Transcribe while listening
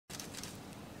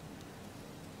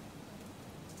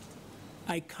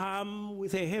I come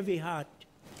with a heavy heart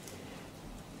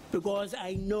because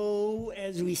I know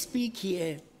as we speak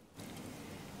here,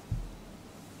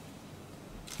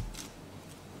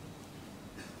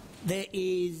 there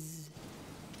is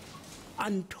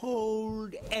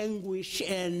untold anguish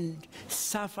and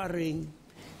suffering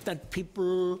that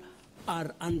people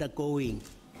are undergoing.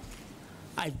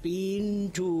 I've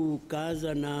been to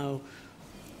Gaza now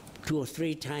 2 or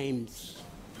 3 times.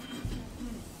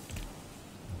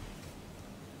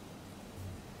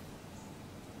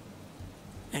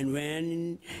 And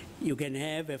when you can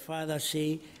have a father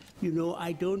say, you know,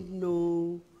 I don't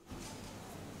know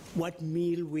what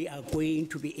meal we are going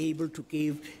to be able to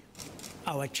give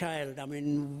our child. I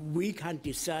mean, we can't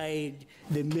decide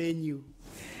the menu.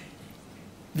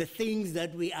 The things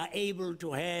that we are able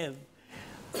to have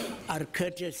are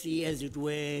courtesy, as it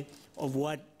were, of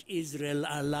what Israel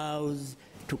allows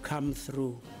to come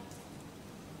through.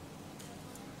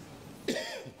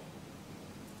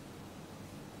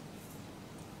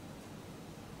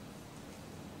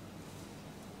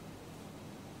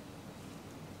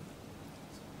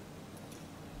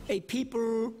 A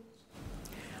people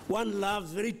one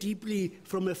loves very deeply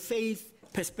from a faith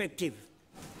perspective.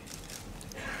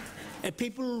 A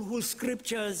people whose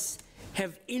scriptures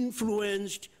have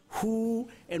influenced who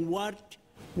and what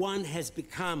one has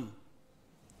become.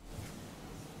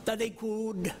 That they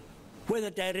could, whether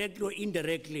directly or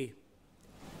indirectly,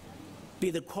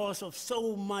 be the cause of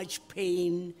so much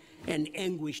pain and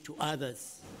anguish to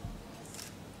others,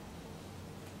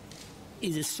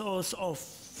 is a source of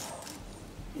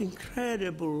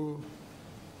incredible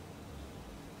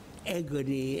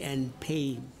agony and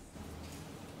pain.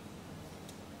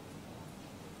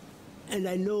 And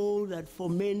I know that for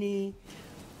many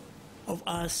of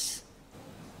us,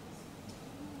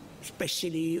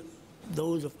 especially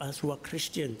those of us who are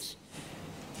Christians,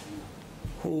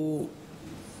 who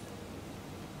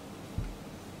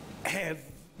have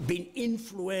been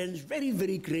influenced very,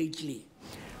 very greatly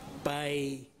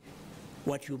by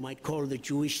what you might call the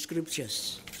Jewish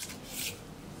scriptures.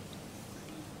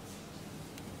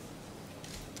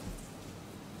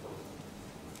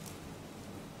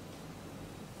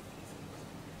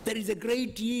 There is a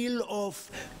great deal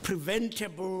of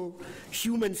preventable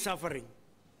human suffering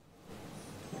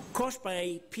caused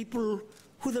by people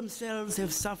who themselves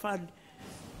have suffered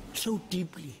so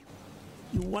deeply.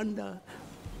 You wonder,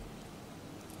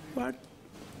 what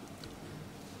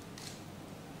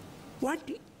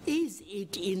is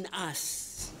it in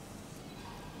us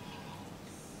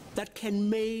that can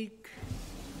make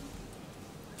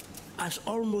us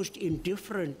almost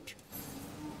indifferent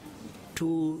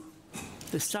to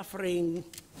the suffering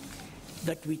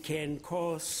that we can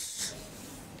cause,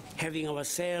 having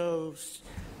ourselves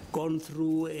gone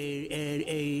through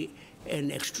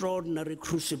an extraordinary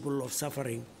crucible of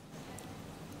suffering?